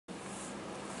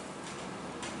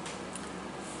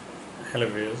Hello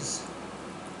viewers,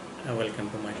 and welcome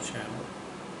to my channel.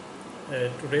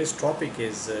 Today's topic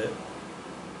is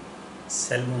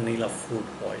Salmonella food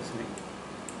poisoning.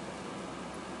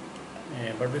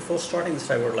 But before starting this,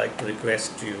 I would like to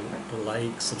request you to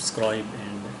like, subscribe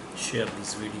and share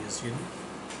these videos, to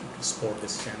support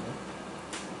this channel.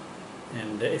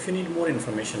 And if you need more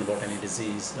information about any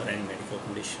disease or any medical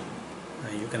condition,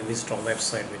 you can visit our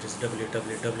website, which is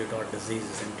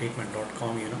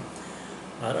www.diseasesandtreatment.com,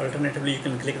 or alternatively you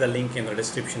can click the link in the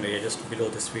description area just below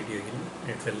this video.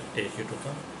 It will take you to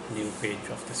the new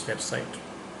page of this website.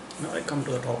 Now I come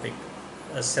to the topic,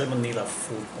 Salmonella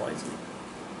food poisoning.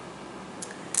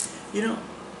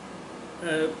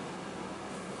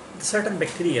 Certain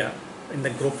bacteria in the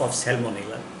group of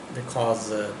Salmonella, they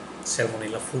cause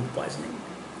Salmonella food poisoning,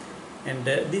 and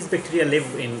these bacteria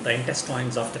live in the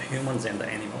intestines of the humans and the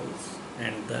animals,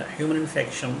 and the human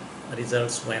infection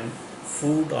results when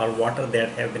food or water that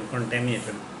have been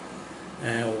contaminated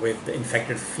with the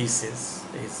infected feces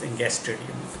is ingested,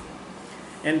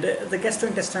 and the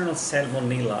gastrointestinal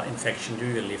Salmonella infection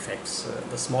usually affects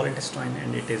the small intestine,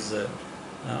 and it is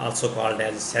also called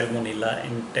as Salmonella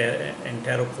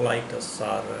enterocolitis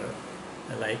or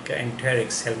like enteric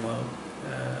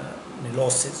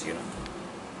salmonellosis,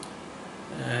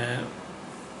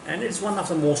 and it's one of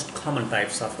the most common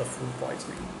types of the food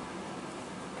poisoning.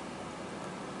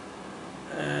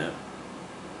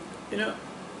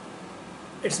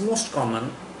 It's most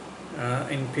common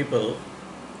in people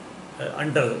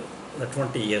under the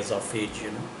 20 years of age,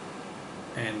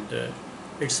 and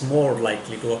it's more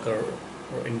likely to occur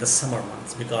in the summer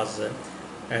months because the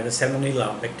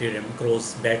Salmonella bacterium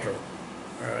grows better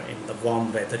in the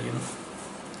warm weather,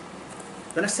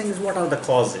 The next thing is, what are the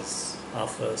causes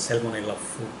of Salmonella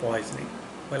food poisoning?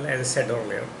 Well, as I said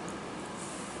earlier,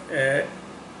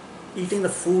 eating the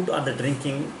food or the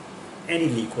drinking any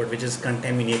liquid which is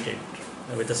contaminated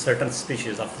with a certain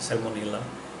species of the Salmonella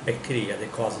bacteria, they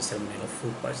cause the Salmonella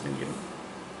food poisoning,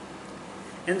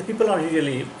 And the people are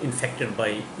usually infected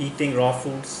by eating raw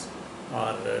foods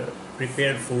or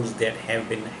prepared foods that have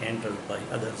been handled by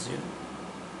others,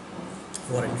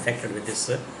 who are infected with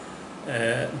this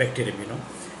bacterium,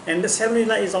 And the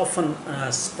Salmonella is often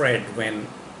spread when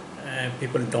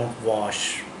people don't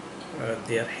wash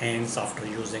their hands after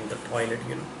using the toilet,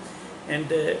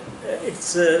 and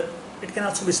it can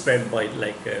also be spread by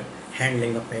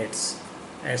handling the pets,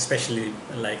 especially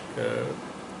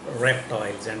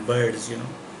reptiles and birds,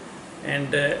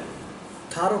 and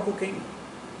thorough cooking,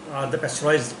 the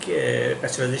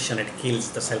pasteurization, it kills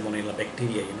the Salmonella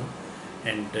bacteria,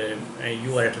 and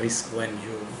you are at risk when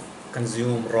you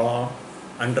consume raw,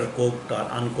 undercooked or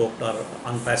uncooked or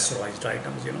unpasteurized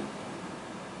items,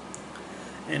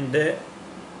 and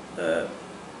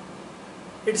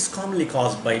it's commonly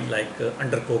caused by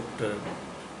undercooked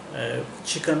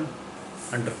chicken,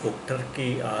 undercooked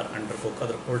turkey or undercooked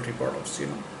other poultry products,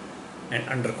 and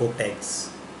undercooked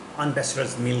eggs,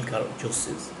 unpasteurized milk or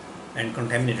juices, and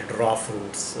contaminated raw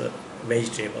fruits,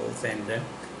 vegetables and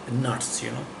nuts,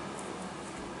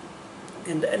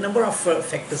 And a number of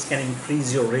factors can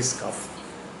increase your risk of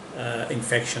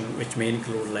infection, which may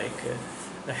include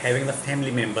having the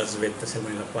family members with the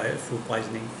Salmonella food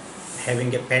poisoning,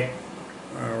 having a pet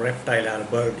reptile or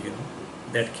bird,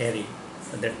 that carry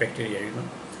that bacteria,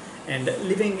 and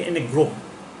living in a group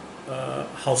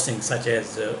housing such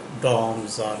as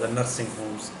dorms or the nursing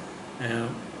homes,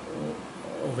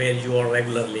 where you are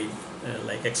regularly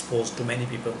exposed to many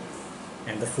people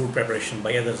and the food preparation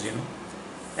by others,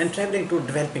 and traveling to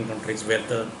developing countries where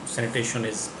the sanitation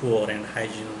is poor and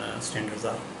hygiene standards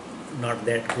are not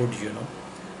that good,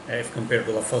 if compared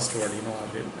to the first world,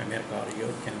 America or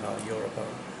Canada or Europe or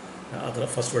other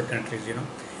first world countries,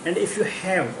 and if you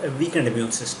have a weakened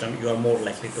immune system, you are more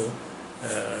likely to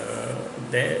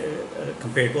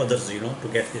compared to others, to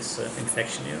get this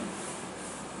infection,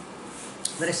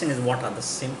 The next thing is, what are the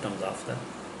symptoms of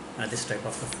this type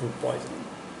of the food poisoning?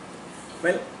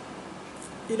 Well,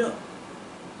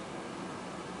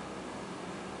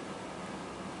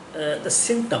 the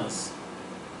symptoms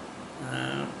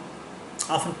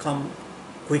often come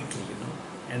quickly,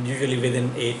 and usually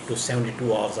within 8 to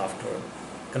 72 hours after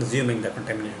consuming the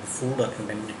contaminated food or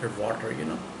contaminated water,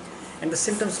 and the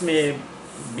symptoms may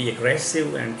be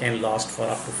aggressive and can last for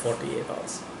up to 48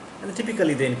 hours. And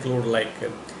typically they include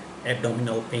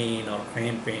abdominal pain or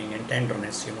cramping and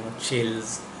tenderness,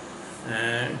 chills,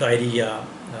 diarrhea,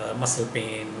 muscle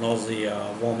pain,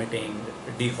 nausea, vomiting,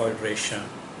 dehydration,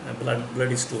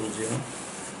 bloody stools,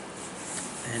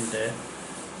 and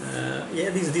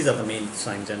these are the main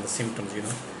signs and the symptoms,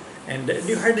 And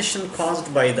dehydration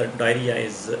caused by the diarrhea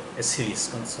is a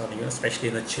serious concern, especially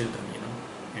in the children,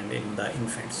 and in the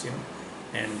infants,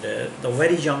 and the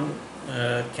very young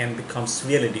can become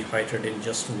severely dehydrated in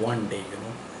just one day,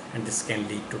 and this can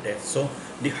lead to death. So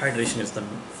dehydration is the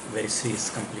very serious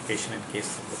complication in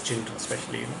case of the children,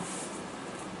 especially.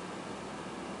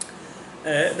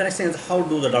 The next thing is, how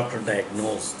do the doctor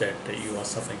diagnose that you are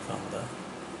suffering from the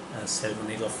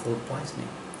Salmonella food poisoning?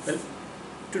 Well,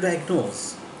 to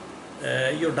diagnose,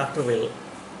 your doctor will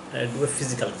do a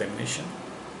physical examination,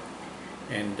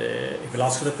 and he will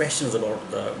ask you the questions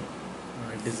about the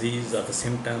disease or the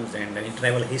symptoms and any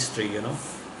travel history,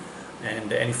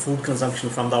 and any food consumption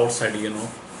from the outside,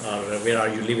 or where are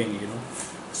you living,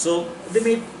 So they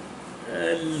may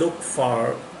look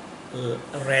for a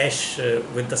rash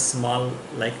with the small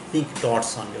like pink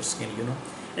dots on your skin,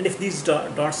 and if these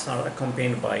dots are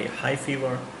accompanied by high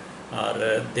fever, or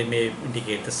they may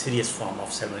indicate the serious form of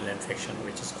salmonella infection,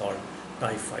 which is called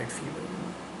typhoid fever,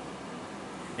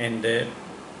 and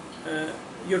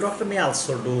your doctor may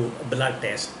also do a blood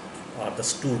test or the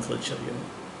stool culture,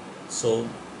 So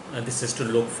this is to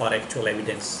look for actual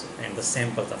evidence and the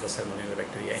samples of the salmonella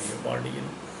bacteria in your body,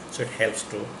 So it helps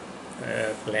to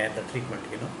plan the treatment,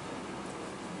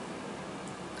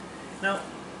 Now,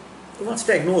 once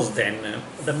diagnosed, then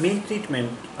the main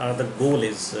treatment or the goal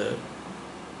is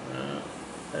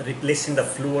replacing the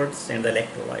fluids and the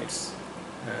electrolytes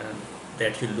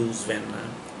that you lose when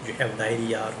you have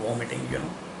diarrhea or vomiting,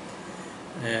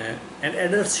 and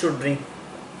adults should drink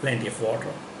plenty of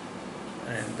water,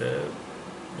 and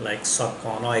like soft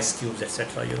corn, ice cubes,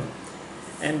 etc.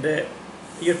 And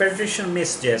your pediatrician may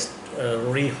suggest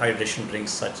rehydration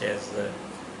drinks such as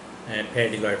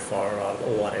Pedialyte for or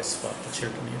ORS for the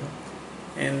children,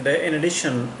 and in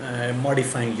addition,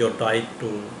 modifying your diet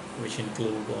to which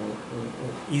include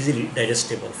easily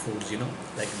digestible foods,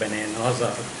 like bananas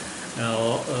or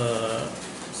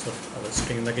so I was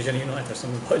sitting in the kitchen, I thought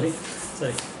something boiling.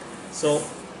 Sorry. So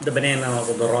the bananas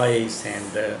or the rice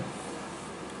and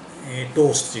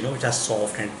toasts, which are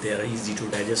soft and they are easy to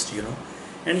digest,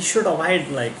 and you should avoid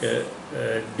like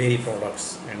dairy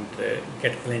products and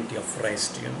get plenty of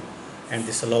rest, and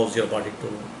this allows your body to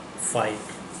fight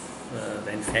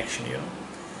the infection,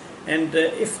 and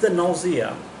if the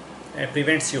nausea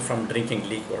prevents you from drinking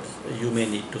liquids, you may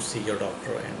need to see your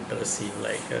doctor and receive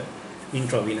like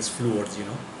intravenous fluids,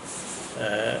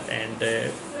 and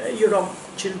your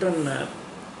children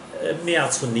may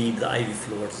also need the IV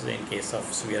fluids in case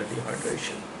of severe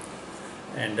dehydration,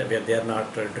 and where they are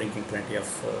not drinking plenty of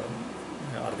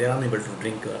or they are unable to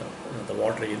drink the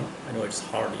water, I know it's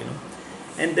hard,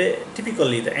 and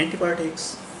typically the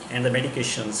antibiotics and the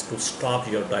medications to stop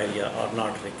your diarrhea are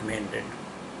not recommended,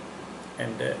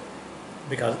 and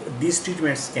because these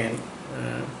treatments can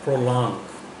prolong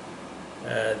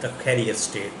the carrier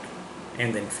state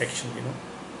and the infection,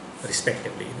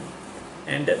 respectively,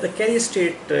 and the carrier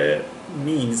state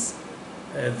means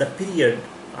the period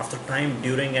after time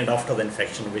during and after the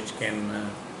infection which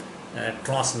can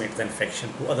transmit the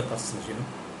infection to other persons,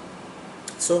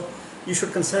 So you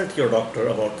should consult your doctor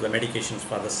about the medications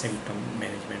for the symptom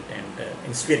management, and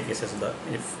in severe cases,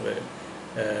 if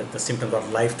the symptoms are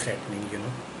life-threatening,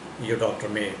 your doctor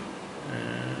may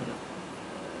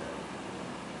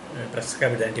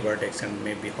prescribe the antibiotics and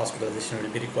maybe hospitalization will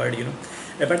be required,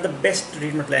 But the best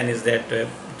treatment plan is that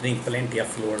drink plenty of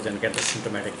fluids and get the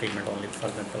symptomatic treatment only, for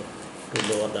example, to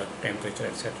lower the temperature,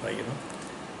 etc.,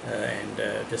 and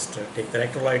just take the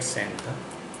electrolytes and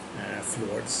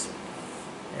fluids.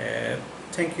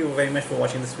 Thank you very much for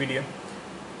watching this video.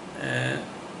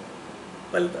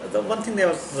 Well, the one thing that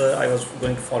I was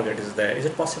going to forget is that is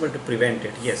it possible to prevent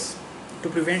it? Yes. To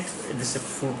prevent this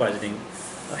food poisoning,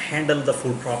 handle the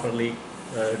food properly.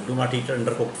 Do not eat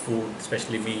undercooked food,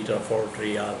 especially meat or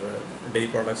poultry or dairy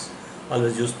products.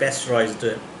 Always use pasteurized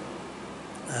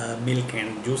milk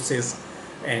and juices,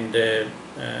 and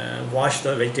wash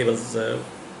the vegetables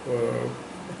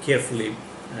carefully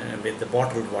with the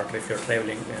bottled water if you're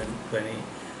traveling to any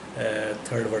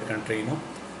third world country,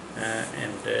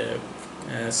 and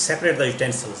separate the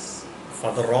utensils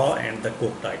for the raw and the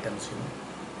cooked items,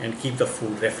 and keep the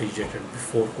food refrigerated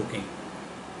before cooking.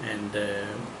 And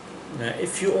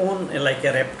if you own like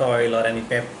a reptile or any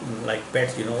pets,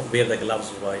 wear the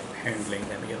gloves while handling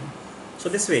them, So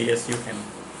this way, yes, you can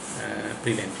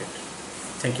prevent it.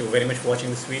 Thank you very much for watching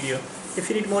this video. If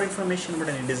you need more information about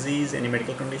any disease, any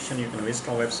medical condition, you can visit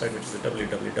our website, which is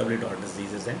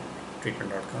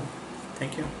www.diseasesandtreatment.com.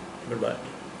 Thank you. Goodbye.